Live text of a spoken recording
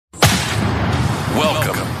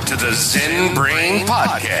Welcome to the Zen Brain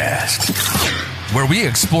Podcast, where we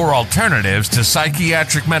explore alternatives to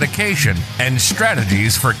psychiatric medication and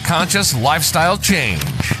strategies for conscious lifestyle change.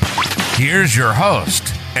 Here's your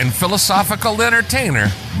host and philosophical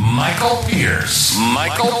entertainer, Michael Pierce.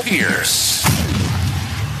 Michael Pierce.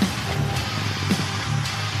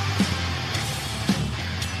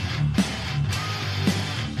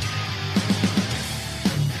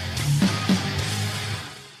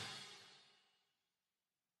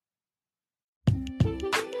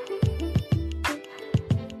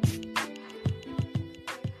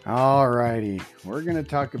 All righty, we're going to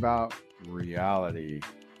talk about reality.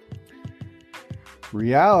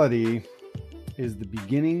 Reality is the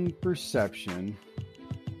beginning perception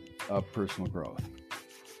of personal growth.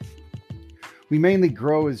 We mainly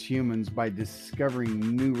grow as humans by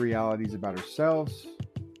discovering new realities about ourselves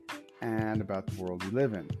and about the world we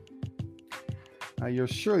live in. You'll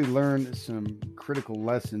surely learn some critical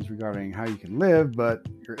lessons regarding how you can live, but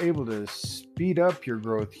you're able to speed up your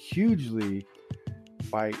growth hugely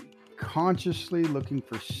by consciously looking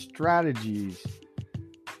for strategies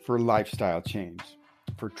for lifestyle change,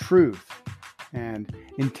 for truth, and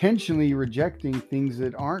intentionally rejecting things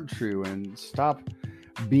that aren't true and stop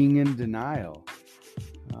being in denial.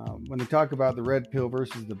 When they talk about the red pill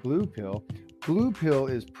versus the blue pill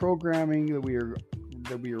is programming that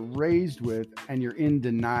we are raised with, and you're in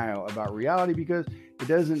denial about reality because it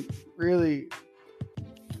doesn't really,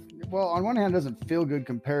 well, on one hand, it doesn't feel good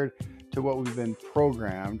compared to what we've been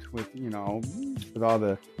programmed with, with all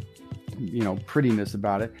the, prettiness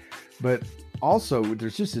about it. But also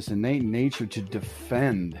there's just this innate nature to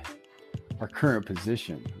defend our current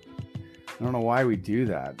position. I don't know why we do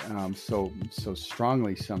that so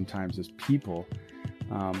strongly sometimes as people.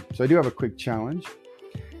 So I do have a quick challenge.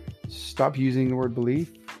 Stop using the word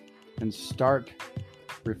belief and start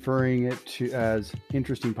referring it to as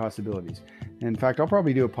interesting possibilities. In fact, I'll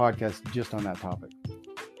probably do a podcast just on that topic.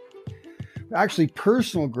 Actually,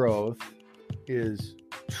 personal growth is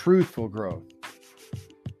truthful growth.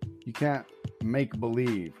 You can't make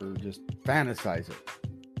believe or just fantasize it.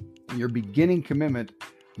 Your beginning commitment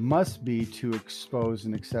must be to expose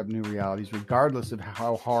and accept new realities, regardless of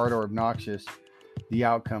how hard or obnoxious the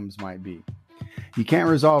outcomes might be. You can't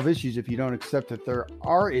resolve issues if you don't accept that there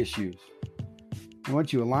are issues. And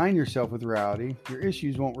once you align yourself with reality, your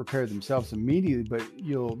issues won't repair themselves immediately, but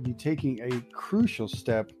you'll be taking a crucial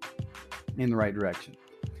step in the right direction.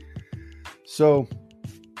 So,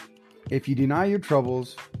 if you deny your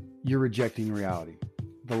troubles, you're rejecting reality.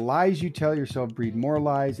 The lies you tell yourself breed more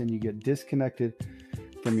lies, and you get disconnected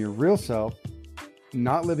from your real self,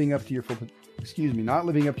 not living up to your full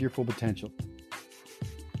potential.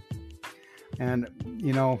 And,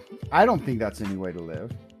 I don't think that's any way to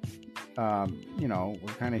live. We're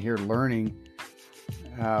kind of here learning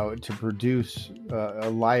how to produce a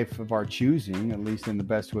life of our choosing, at least in the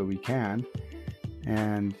best way we can.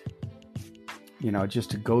 And,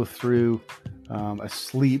 just to go through a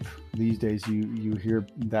sleep. These days, you hear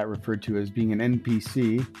that referred to as being an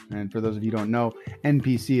NPC. And for those of you who don't know,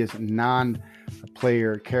 NPC is a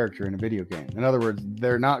non-player character in a video game. In other words,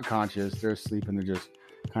 they're not conscious, they're asleep, and they're just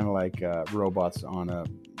kind of like robots on a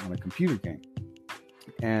computer game.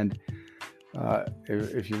 And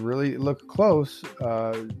if you really look close,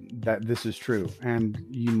 that this is true. And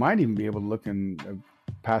you might even be able to look in a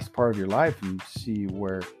past part of your life and see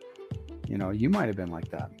where, you might have been like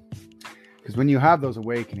that. Because when you have those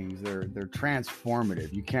awakenings, they're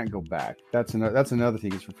transformative. You can't go back. That's another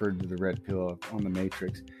thing. It's referred to the red pill on the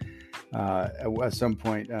Matrix. At some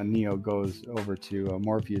point, Neo goes over to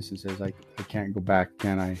Morpheus and says, I can't go back,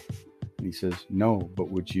 can I? And he says, no, but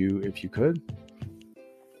would you if you could?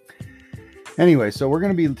 Anyway, so we're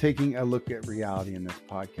going to be taking a look at reality in this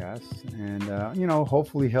podcast and,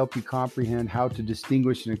 hopefully help you comprehend how to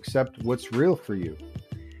distinguish and accept what's real for you.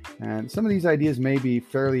 And some of these ideas may be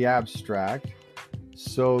fairly abstract.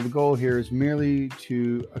 So the goal here is merely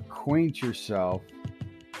to acquaint yourself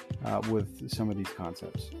with some of these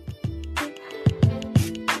concepts.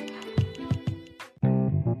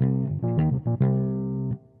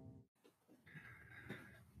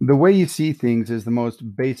 The way you see things is the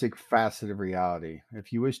most basic facet of reality.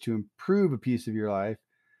 If you wish to improve a piece of your life,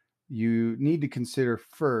 you need to consider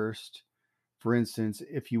first, for instance,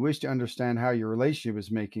 if you wish to understand how your relationship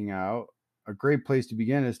is making out, a great place to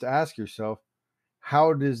begin is to ask yourself,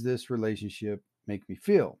 how does this relationship make me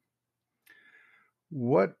feel?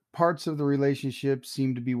 What parts of the relationship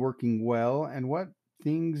seem to be working well, and what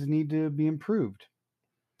things need to be improved?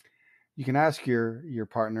 You can ask your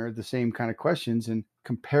partner the same kind of questions and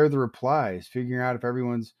compare the replies, figuring out if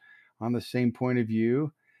everyone's on the same point of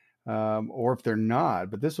view. or if they're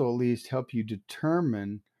not, but this will at least help you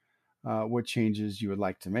determine what changes you would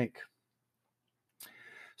like to make.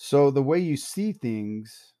 So the way you see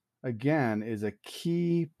things, again, is a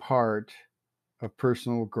key part of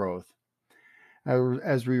personal growth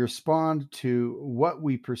as we respond to what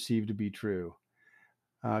we perceive to be true.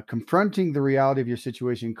 Confronting the reality of your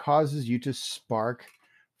situation causes you to spark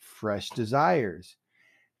fresh desires.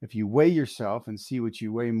 If you weigh yourself and see what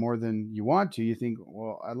you weigh more than you want to, you think,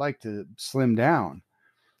 well, I'd like to slim down.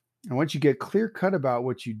 And once you get clear cut about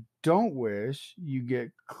what you don't wish, you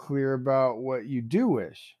get clear about what you do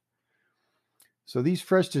wish. So these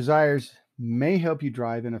fresh desires may help you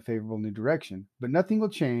drive in a favorable new direction, but nothing will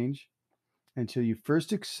change until you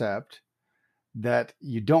first accept that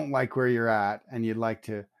you don't like where you're at and you'd like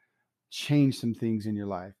to change some things in your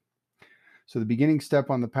life. So the beginning step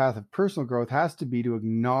on the path of personal growth has to be to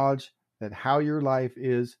acknowledge that how your life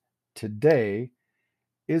is today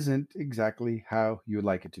isn't exactly how you would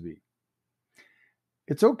like it to be.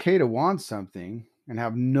 It's okay to want something and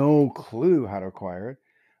have no clue how to acquire it,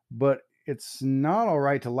 but it's not all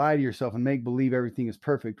right to lie to yourself and make believe everything is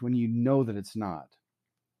perfect when you know that it's not.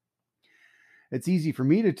 It's easy for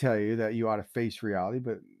me to tell you that you ought to face reality,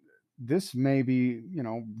 but this may be,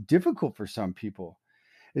 difficult for some people.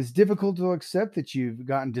 It's difficult to accept that you've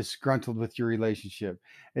gotten disgruntled with your relationship.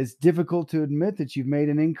 It's difficult to admit that you've made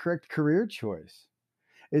an incorrect career choice.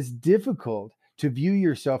 It's difficult to view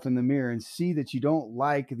yourself in the mirror and see that you don't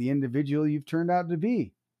like the individual you've turned out to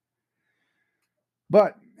be.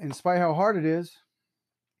 But in spite of how hard it is,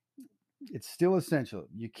 it's still essential.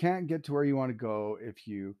 You can't get to where you want to go if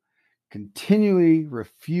you continually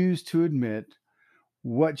refuse to admit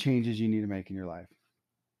what changes you need to make in your life.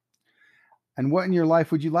 And what in your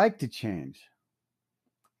life would you like to change?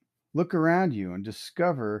 Look around you and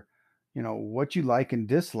discover, what you like and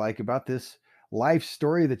dislike about this life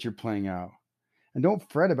story that you're playing out. And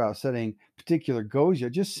don't fret about setting particular goals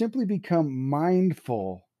yet. Just simply become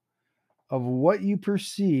mindful of what you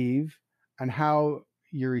perceive and how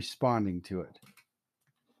you're responding to it.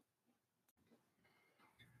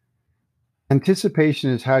 Anticipation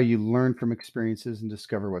is how you learn from experiences and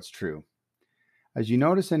discover what's true. As you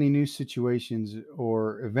notice any new situations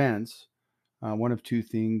or events, one of two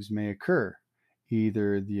things may occur.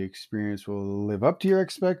 Either the experience will live up to your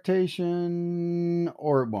expectation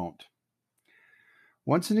or it won't.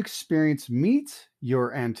 Once an experience meets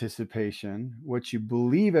your anticipation, what you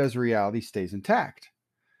believe as reality stays intact.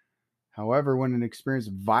 However, when an experience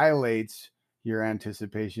violates your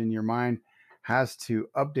anticipation, your mind has to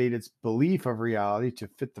update its belief of reality to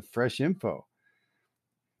fit the fresh info.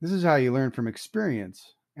 This is how you learn from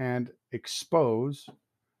experience and expose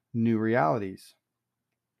new realities.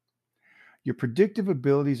 Your predictive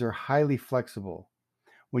abilities are highly flexible.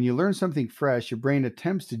 When you learn something fresh, your brain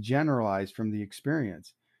attempts to generalize from the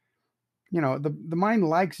experience. The mind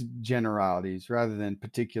likes generalities rather than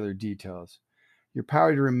particular details. Your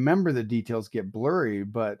power to remember the details get blurry,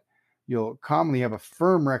 but you'll commonly have a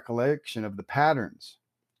firm recollection of the patterns.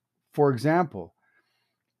 For example,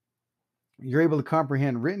 you're able to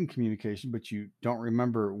comprehend written communication, but you don't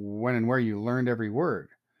remember when and where you learned every word.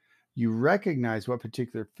 You recognize what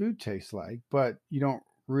particular food tastes like, but you don't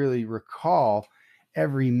really recall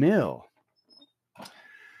every meal.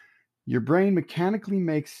 Your brain mechanically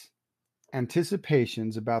makes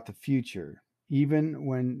anticipations about the future, even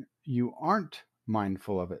when you aren't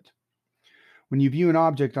mindful of it. When you view an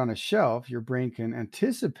object on a shelf, your brain can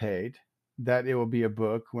anticipate that it will be a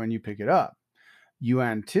book when you pick it up. You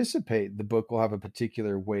anticipate the book will have a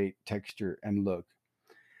particular weight, texture, and look.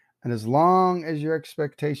 And as long as your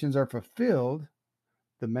expectations are fulfilled,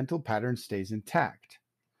 the mental pattern stays intact.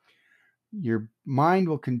 Your mind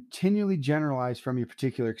will continually generalize from your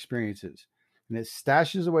particular experiences, and it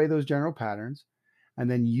stashes away those general patterns and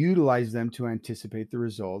then utilizes them to anticipate the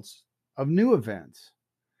results of new events.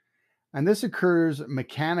 And this occurs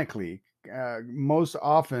mechanically, most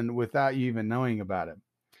often without you even knowing about it.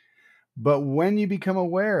 But when you become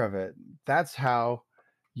aware of it, that's how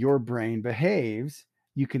your brain behaves.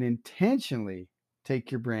 You can intentionally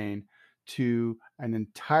take your brain to an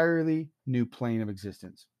entirely new plane of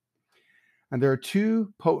existence. And there are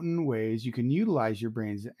two potent ways you can utilize your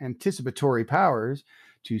brain's anticipatory powers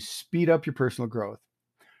to speed up your personal growth.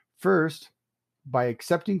 First, by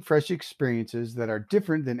accepting fresh experiences that are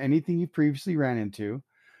different than anything you previously ran into,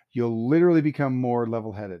 you'll literally become more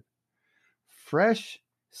level-headed. Fresh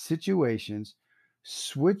situations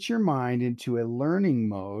switch your mind into a learning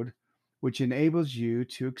mode, which enables you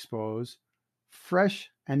to expose fresh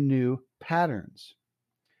and new patterns.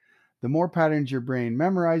 The more patterns your brain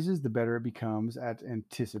memorizes, the better it becomes at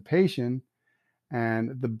anticipation,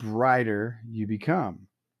 and the brighter you become.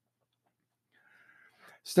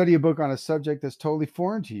 Study a book on a subject that's totally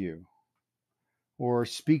foreign to you, or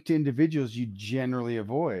speak to individuals you generally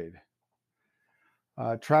avoid.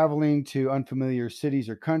 Traveling to unfamiliar cities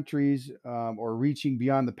or countries, or reaching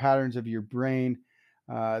beyond the patterns of your brain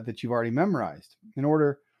that you've already memorized. In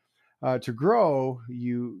order to grow,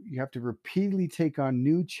 you have to repeatedly take on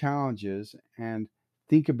new challenges and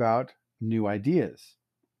think about new ideas.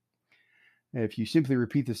 If you simply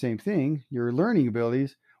repeat the same thing, your learning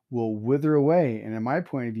abilities will wither away. And in my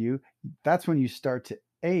point of view, that's when you start to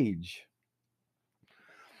age.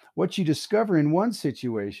 What you discover in one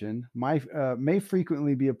situation may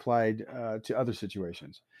frequently be applied to other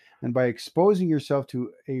situations. And by exposing yourself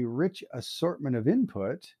to a rich assortment of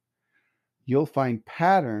input, you'll find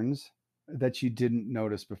patterns that you didn't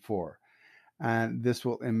notice before. And this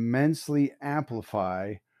will immensely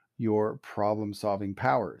amplify your problem-solving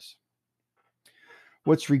powers.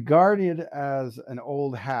 What's regarded as an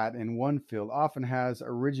old hat in one field often has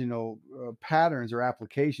original patterns or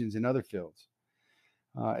applications in other fields.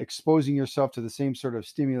 Exposing yourself to the same sort of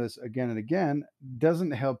stimulus again and again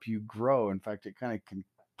doesn't help you grow. In fact, it kind of can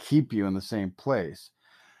keep you in the same place.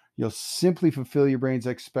 You'll simply fulfill your brain's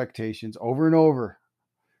expectations over and over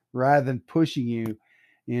rather than pushing you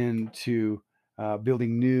into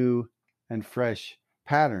building new and fresh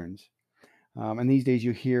patterns. And these days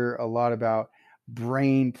you hear a lot about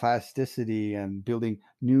brain plasticity and building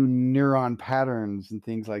new neuron patterns and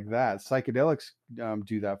things like that. Psychedelics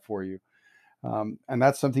do that for you. And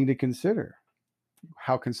that's something to consider.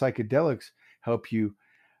 How can psychedelics help you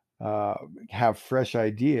have fresh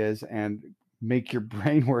ideas and make your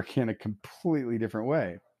brain work in a completely different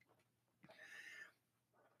way?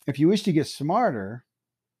 If you wish to get smarter,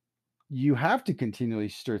 you have to continually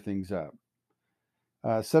stir things up.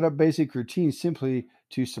 Set up basic routines simply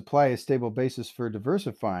to supply a stable basis for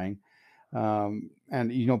diversifying,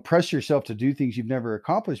 and press yourself to do things you've never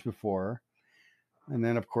accomplished before. And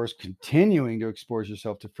then, of course, continuing to expose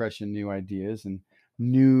yourself to fresh and new ideas and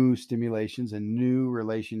new stimulations and new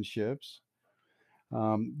relationships.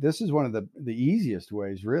 This is one of the easiest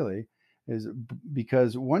ways, really, is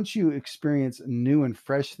because once you experience new and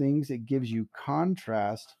fresh things, it gives you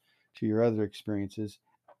contrast to your other experiences.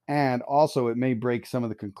 And also, it may break some of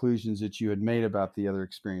the conclusions that you had made about the other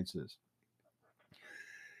experiences.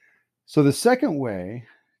 So the second way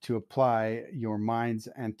to apply your mind's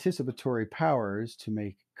anticipatory powers to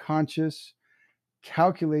make conscious,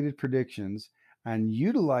 calculated predictions and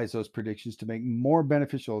utilize those predictions to make more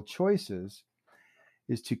beneficial choices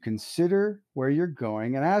is to consider where you're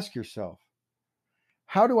going and ask yourself,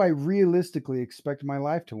 how do I realistically expect my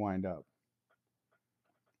life to wind up?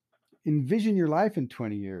 Envision your life in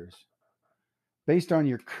 20 years. Based on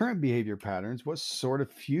your current behavior patterns, what sort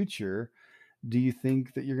of future do you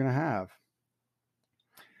think that you're going to have?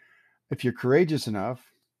 If you're courageous enough,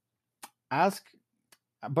 ask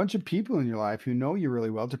a bunch of people in your life who know you really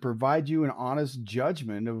well to provide you an honest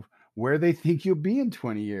judgment of where they think you'll be in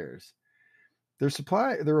 20 years.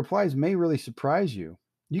 Their replies may really surprise you.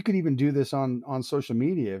 You could even do this on social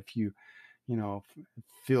media if you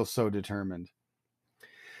feel so determined.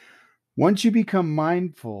 Once you become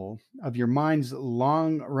mindful of your mind's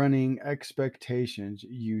long-running expectations,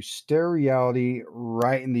 you stare reality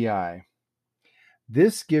right in the eye.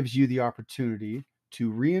 This gives you the opportunity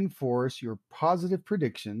to reinforce your positive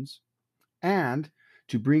predictions and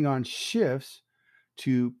to bring on shifts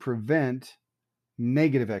to prevent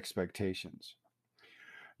negative expectations.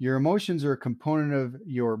 Your emotions are a component of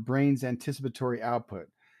your brain's anticipatory output.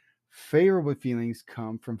 Favorable feelings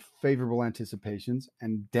come from favorable anticipations,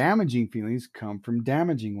 and damaging feelings come from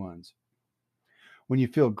damaging ones. When you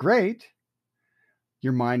feel great,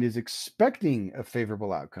 your mind is expecting a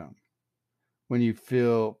favorable outcome. When you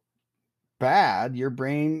feel bad, your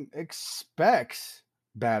brain expects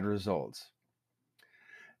bad results.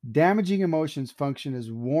 Damaging emotions function as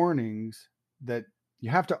warnings that you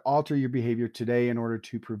have to alter your behavior today in order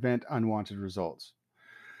to prevent unwanted results.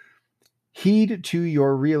 Heed to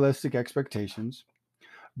your realistic expectations.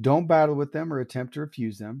 Don't battle with them or attempt to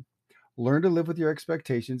refuse them. Learn to live with your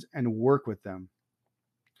expectations and work with them.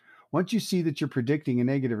 Once you see that you're predicting a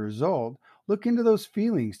negative result, look into those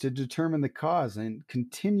feelings to determine the cause and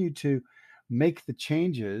continue to make the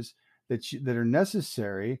changes that are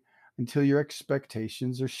necessary until your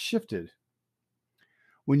expectations are shifted.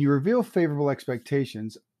 When you reveal favorable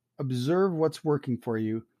expectations, observe what's working for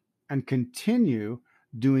you and continue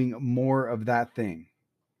doing more of that thing.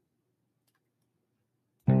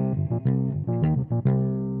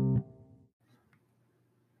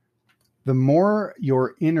 The more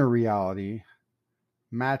your inner reality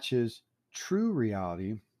matches true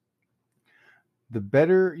reality, the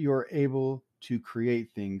better you're able to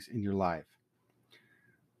create things in your life.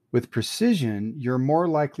 With precision, you're more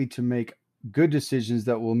likely to make good decisions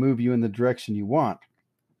that will move you in the direction you want.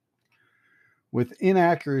 With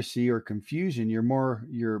inaccuracy or confusion, you're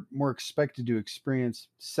more expected to experience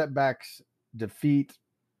setbacks, defeat,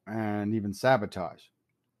 and even sabotage.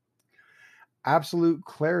 Absolute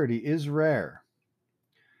clarity is rare.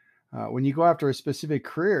 When you go after a specific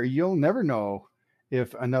career, you'll never know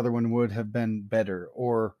if another one would have been better,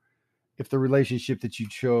 or if the relationship that you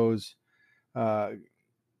chose,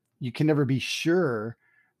 you can never be sure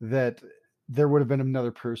that there would have been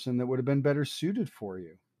another person that would have been better suited for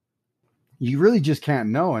you. You really just can't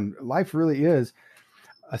know. And life really is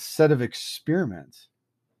a set of experiments.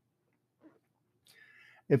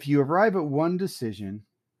 If you arrive at one decision,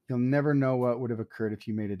 you'll never know what would have occurred if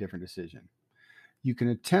you made a different decision. You can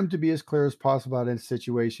attempt to be as clear as possible about a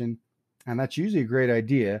situation, and that's usually a great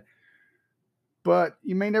idea, but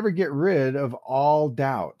you may never get rid of all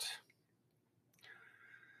doubt.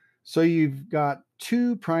 So you've got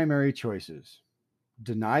two primary choices: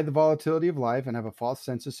 deny the volatility of life and have a false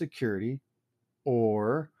sense of security,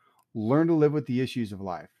 or learn to live with the issues of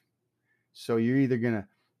life. So you're either going to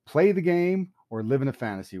play the game or live in a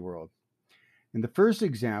fantasy world. In the first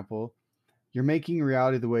example, you're making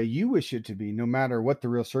reality the way you wish it to be, no matter what the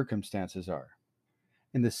real circumstances are.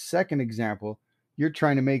 In the second example, you're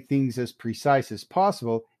trying to make things as precise as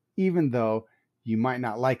possible, even though you might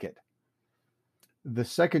not like it. The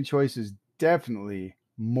second choice is definitely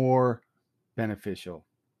more beneficial.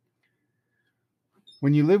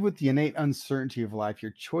 When you live with the innate uncertainty of life,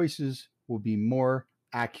 your choices will be more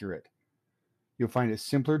accurate. You'll find it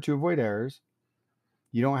simpler to avoid errors.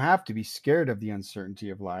 You don't have to be scared of the uncertainty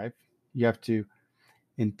of life. You have to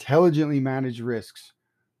intelligently manage risks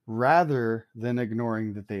rather than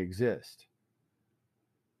ignoring that they exist.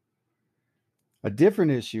 A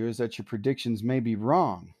different issue is that your predictions may be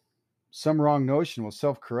wrong. Some wrong notion will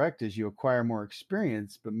self-correct as you acquire more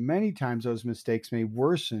experience, but many times those mistakes may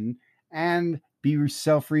worsen and be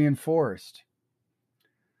self-reinforced.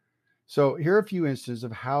 So here are a few instances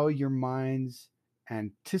of how your mind's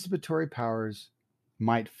anticipatory powers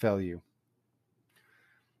might fail you.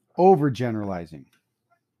 Overgeneralizing.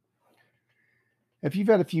 If you've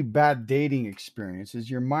had a few bad dating experiences,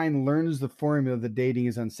 your mind learns the formula that dating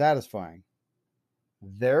is unsatisfying.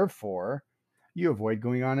 Therefore, you avoid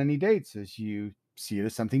going on any dates as you see it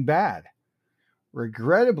as something bad.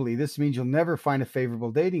 Regrettably, this means you'll never find a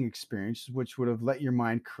favorable dating experience, which would have let your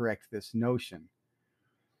mind correct this notion.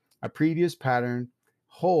 A previous pattern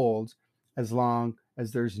holds as long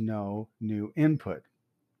as there's no new input.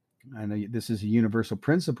 I know this is a universal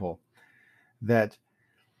principle that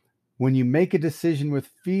when you make a decision with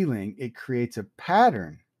feeling, it creates a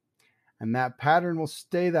pattern, and that pattern will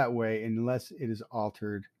stay that way unless it is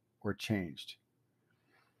altered or changed.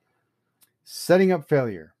 Setting up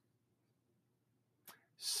failure.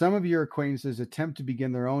 Some of your acquaintances attempt to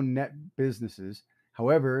begin their own net businesses.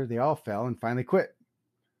 However, they all fail and finally quit.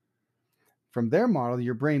 From their model,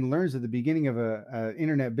 your brain learns that the beginning of an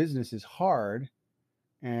internet business is hard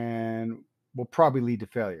and will probably lead to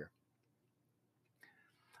failure.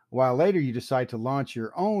 A while later, you decide to launch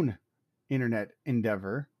your own internet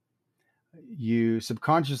endeavor. You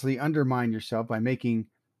subconsciously undermine yourself by making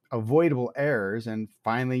avoidable errors, and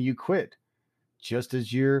finally you quit, just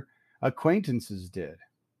as your acquaintances did.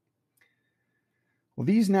 Well,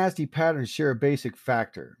 these nasty patterns share a basic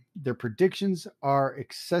factor. Their predictions are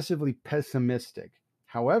excessively pessimistic.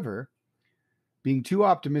 However, being too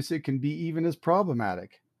optimistic can be even as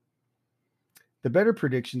problematic. The better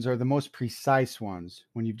predictions are the most precise ones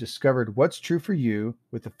when you've discovered what's true for you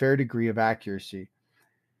with a fair degree of accuracy.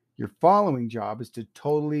 Your following job is to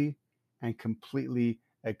totally and completely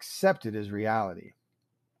accept it as reality.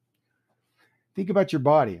 Think about your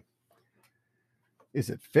body. Is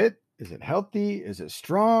it fit? Is it healthy? Is it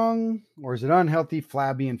strong? Or is it unhealthy,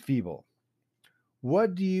 flabby, and feeble?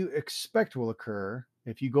 What do you expect will occur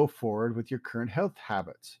if you go forward with your current health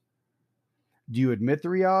habits? Do you admit the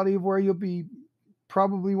reality of where you'll be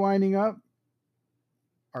probably winding up?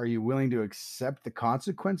 Are you willing to accept the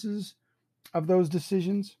consequences of those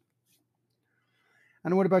decisions?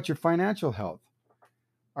 And what about your financial health?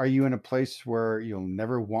 Are you in a place where you'll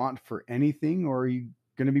never want for anything, or are you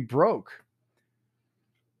going to be broke?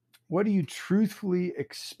 What do you truthfully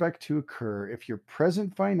expect to occur if your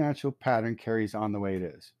present financial pattern carries on the way it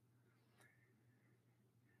is?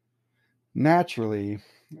 Naturally,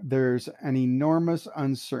 there's an enormous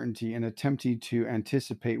uncertainty in attempting to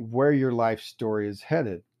anticipate where your life story is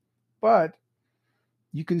headed, but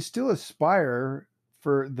you can still aspire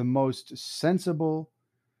for the most sensible,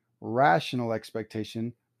 rational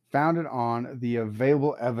expectation founded on the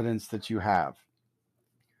available evidence that you have.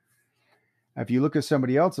 If you look at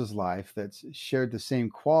somebody else's life that's shared the same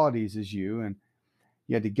qualities as you and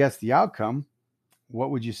you had to guess the outcome,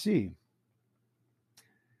 what would you see?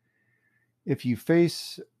 If you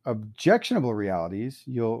face objectionable realities,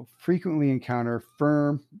 you'll frequently encounter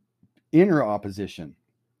firm inner opposition.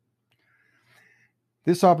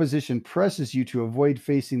 This opposition presses you to avoid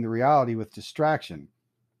facing the reality with distraction,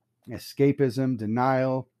 escapism,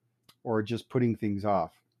 denial, or just putting things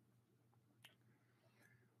off.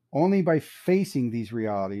 Only by facing these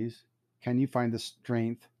realities can you find the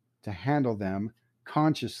strength to handle them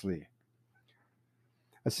consciously.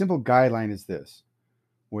 A simple guideline is this: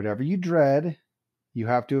 whatever you dread, you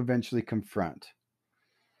have to eventually confront.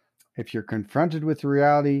 If you're confronted with a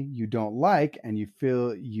reality you don't like and you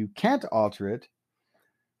feel you can't alter it,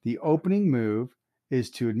 the opening move is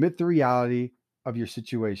to admit the reality of your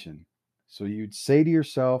situation. So you'd say to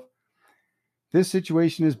yourself, this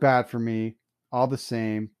situation is bad for me. All the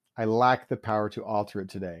same, I lack the power to alter it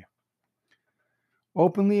today.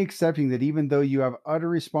 Openly accepting that even though you have utter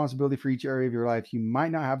responsibility for each area of your life, you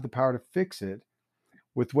might not have the power to fix it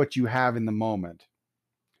with what you have in the moment.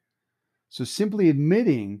 So simply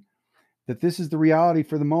admitting that this is the reality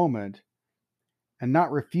for the moment and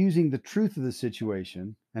not refusing the truth of the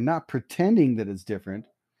situation and not pretending that it's different.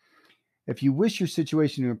 If you wish your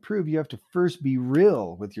situation to improve, you have to first be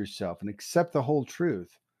real with yourself and accept the whole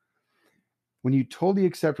truth. When you totally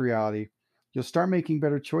accept reality, you'll start making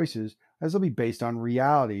better choices as they'll be based on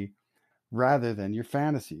reality rather than your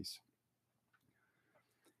fantasies.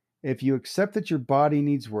 If you accept that your body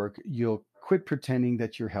needs work, you'll quit pretending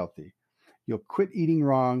that you're healthy. You'll quit eating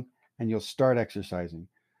wrong and you'll start exercising.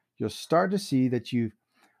 You'll start to see that you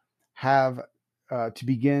have to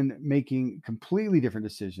begin making completely different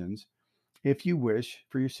decisions if you wish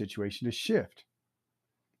for your situation to shift.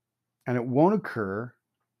 And it won't occur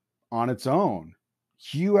on its own.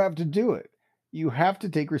 You have to do it. You have to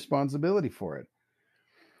take responsibility for it.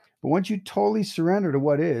 But once you totally surrender to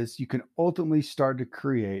what is, you can ultimately start to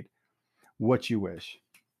create what you wish.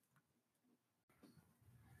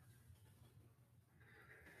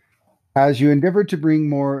 As you endeavor to bring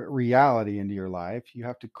more reality into your life, you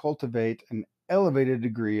have to cultivate an elevated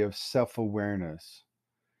degree of self-awareness.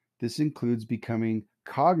 This includes becoming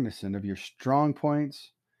cognizant of your strong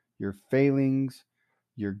points, your failings,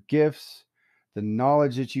 your gifts, the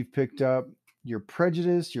knowledge that you've picked up, your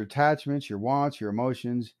prejudice, your attachments, your wants, your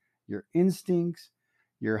emotions, your instincts,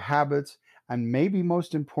 your habits, and maybe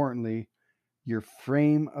most importantly, your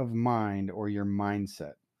frame of mind or your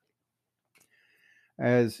mindset.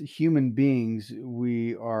 As human beings,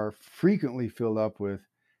 we are frequently filled up with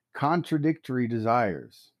contradictory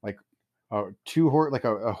desires, like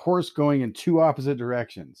a horse going in two opposite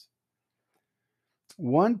directions.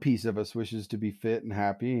 One piece of us wishes to be fit and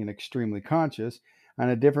happy and extremely conscious, and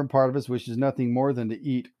a different part of us wishes nothing more than to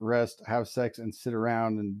eat, rest, have sex, and sit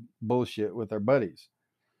around and bullshit with our buddies.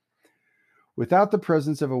 Without the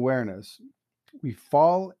presence of awareness, we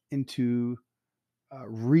fall into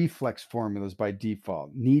reflex formulas by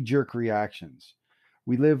default, knee-jerk reactions.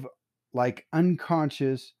 We live like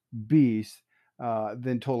unconscious beasts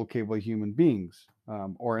than total capable human beings,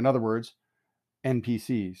 or in other words,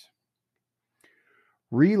 NPCs.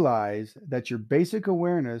 Realize that your basic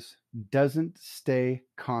awareness doesn't stay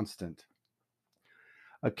constant.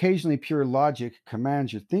 Occasionally, pure logic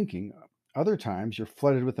commands your thinking. Other times, you're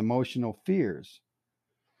flooded with emotional fears.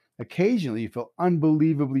 Occasionally, you feel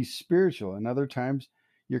unbelievably spiritual, and other times,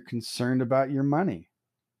 you're concerned about your money.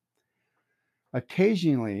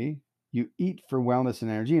 Occasionally, you eat for wellness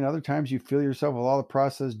and energy, and other times, you fill yourself with all the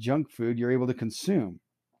processed junk food you're able to consume.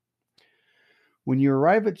 When you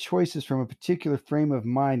arrive at choices from a particular frame of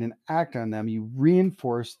mind and act on them, you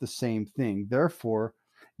reinforce the same thing. Therefore,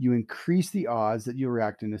 you increase the odds that you'll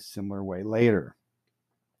react in a similar way later.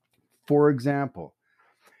 For example,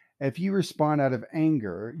 if you respond out of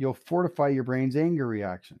anger, you'll fortify your brain's anger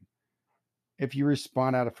reaction. If you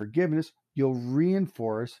respond out of forgiveness, you'll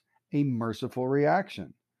reinforce a merciful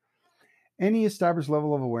reaction. Any established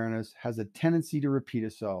level of awareness has a tendency to repeat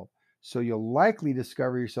itself, so you'll likely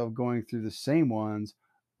discover yourself going through the same ones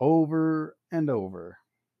over and over.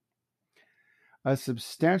 A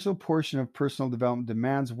substantial portion of personal development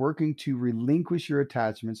demands working to relinquish your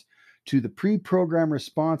attachments to the pre-programmed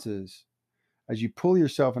responses as you pull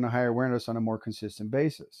yourself into higher awareness on a more consistent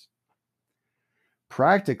basis.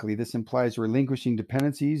 Practically, this implies relinquishing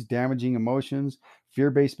dependencies, damaging emotions,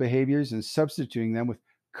 fear-based behaviors, and substituting them with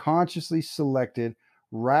consciously selected,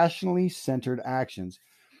 rationally centered actions.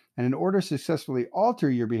 And in order to successfully alter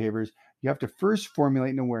your behaviors, you have to first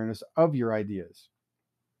formulate an awareness of your ideas.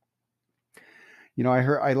 You know,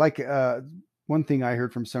 I like one thing I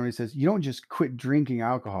heard from somebody says, you don't just quit drinking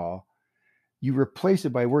alcohol, you replace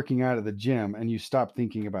it by working out at the gym and you stop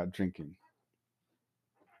thinking about drinking.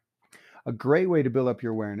 A great way to build up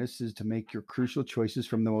your awareness is to make your crucial choices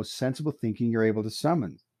from the most sensible thinking you're able to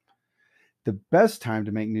summon. The best time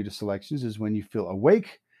to make new selections is when you feel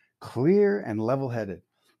awake, clear, and level-headed.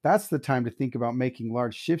 That's the time to think about making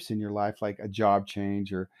large shifts in your life, like a job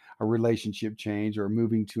change or a relationship change or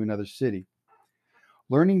moving to another city.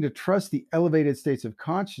 Learning to trust the elevated states of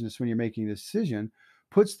consciousness when you're making a decision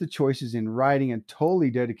puts the choices in writing and totally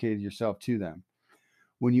dedicated yourself to them.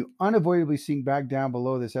 When you unavoidably sink back down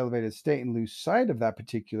below this elevated state and lose sight of that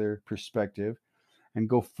particular perspective and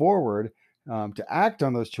go forward to act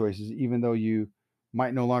on those choices, even though you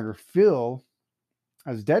might no longer feel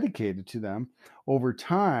as dedicated to them, over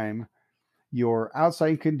time, your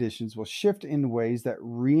outside conditions will shift in ways that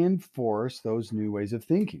reinforce those new ways of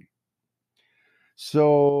thinking.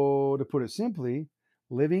 So, to put it simply,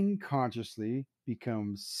 living consciously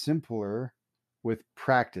becomes simpler with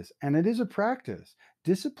practice. And it is a practice.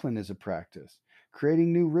 Discipline is a practice.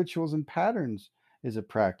 Creating new rituals and patterns is a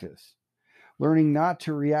practice. Learning not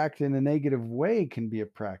to react in a negative way can be a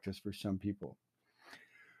practice for some people.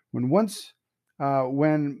 When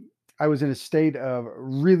I was in a state of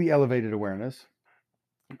really elevated awareness,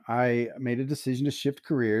 I made a decision to shift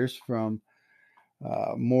careers from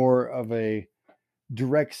more of a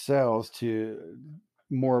direct sales to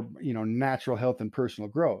more, natural health and personal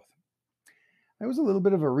growth. It was a little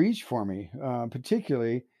bit of a reach for me,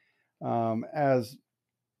 particularly as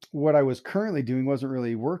what I was currently doing wasn't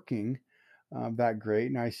really working that great,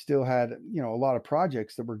 and I still had, a lot of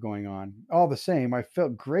projects that were going on. All the same, I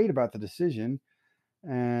felt great about the decision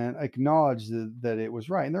and acknowledged that it was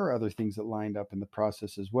right. And there were other things that lined up in the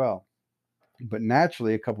process as well. But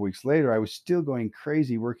naturally, a couple weeks later, I was still going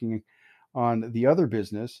crazy working on the other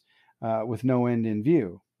business with no end in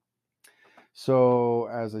view. So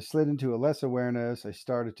as I slid into a less awareness, I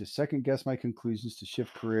started to second guess my conclusions to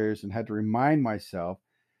shift careers and had to remind myself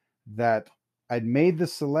that I'd made the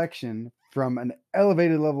selection from an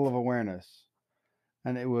elevated level of awareness,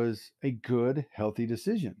 and it was a good, healthy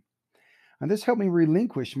decision. And this helped me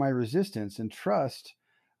relinquish my resistance and trust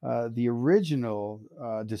the original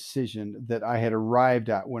decision that I had arrived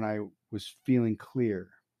at when I was feeling clear.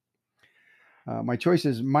 My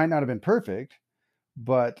choices might not have been perfect,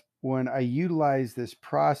 but when I utilize this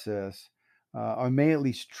process, I may at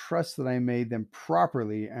least trust that I made them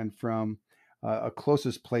properly and from a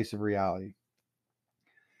closest place of reality.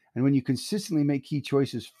 And when you consistently make key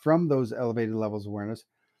choices from those elevated levels of awareness,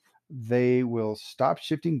 they will stop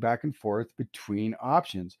shifting back and forth between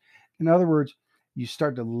options. In other words, you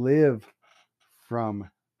start to live from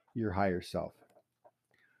your higher self.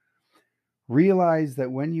 Realize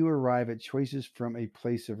that when you arrive at choices from a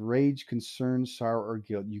place of rage, concern, sorrow, or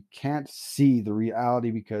guilt, you can't see the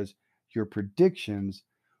reality because your predictions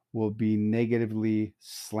will be negatively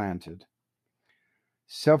slanted.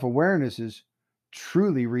 Self-awareness is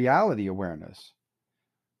truly reality awareness.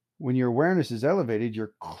 When your awareness is elevated,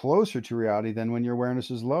 you're closer to reality than when your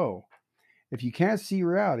awareness is low. If you can't see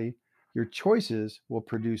reality, your choices will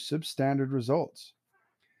produce substandard results.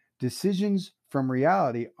 Decisions from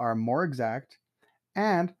reality are more exact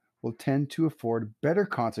and will tend to afford better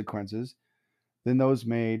consequences than those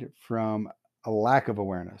made from a lack of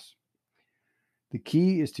awareness. The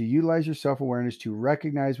key is to utilize your self-awareness to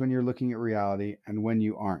recognize when you're looking at reality and when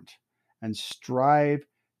you aren't, and strive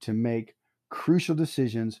to make crucial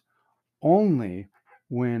decisions only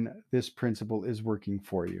when this principle is working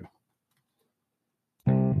for you.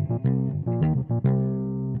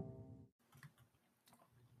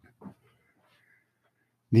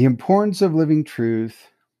 The importance of living truth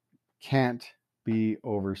can't be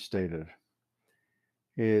overstated.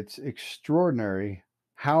 It's extraordinary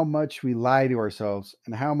how much we lie to ourselves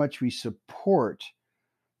and how much we support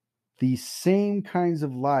these same kinds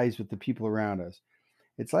of lies with the people around us.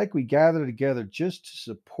 It's like we gather together just to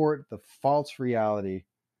support the false reality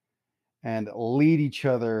and lead each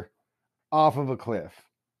other off of a cliff.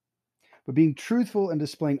 But being truthful and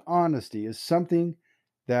displaying honesty is something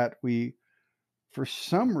that we, for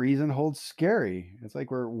some reason, hold scary. It's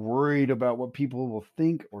like we're worried about what people will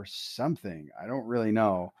think or something. I don't really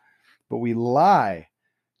know. But we lie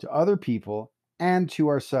to other people and to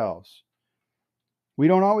ourselves. We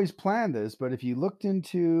don't always plan this, but if you looked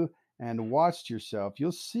into and watched yourself,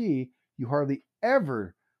 you'll see you hardly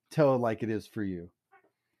ever tell it like it is for you.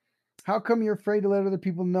 How come you're afraid to let other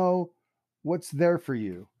people know what's there for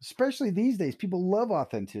you. Especially these days, people love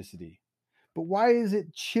authenticity. But why is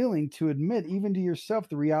it chilling to admit, even to yourself,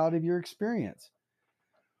 the reality of your experience?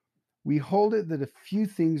 We hold it that a few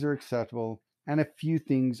things are acceptable and a few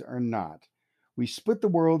things are not. We split the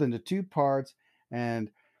world into two parts and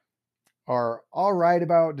are all right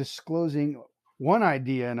about disclosing one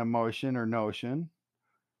idea and emotion or notion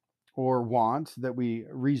or want that we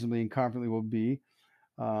reasonably and confidently will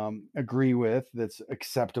agree with, that's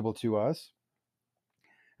acceptable to us.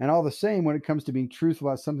 And all the same, when it comes to being truthful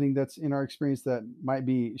about something that's in our experience that might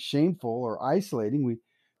be shameful or isolating, we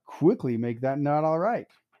quickly make that not all right.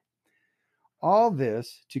 All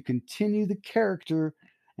this to continue the character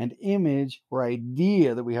and image or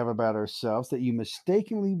idea that we have about ourselves that you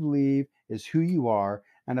mistakenly believe is who you are,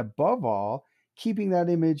 and above all, keeping that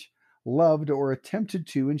image loved or attempted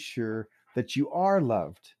to ensure that you are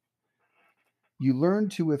loved. You learn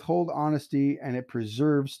to withhold honesty, and it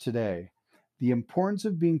preserves today. The importance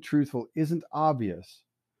of being truthful isn't obvious.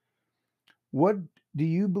 What do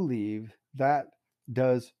you believe that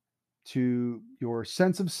does to your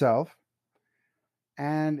sense of self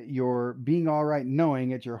and your being all right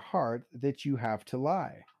knowing at your heart that you have to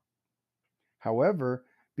lie? However,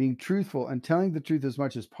 being truthful and telling the truth as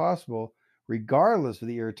much as possible, regardless of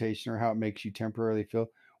the irritation or how it makes you temporarily feel,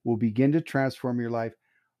 will begin to transform your life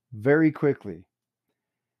very quickly.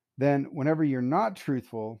 Then, whenever you're not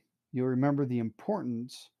truthful, you'll remember the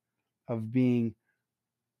importance of being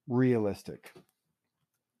realistic.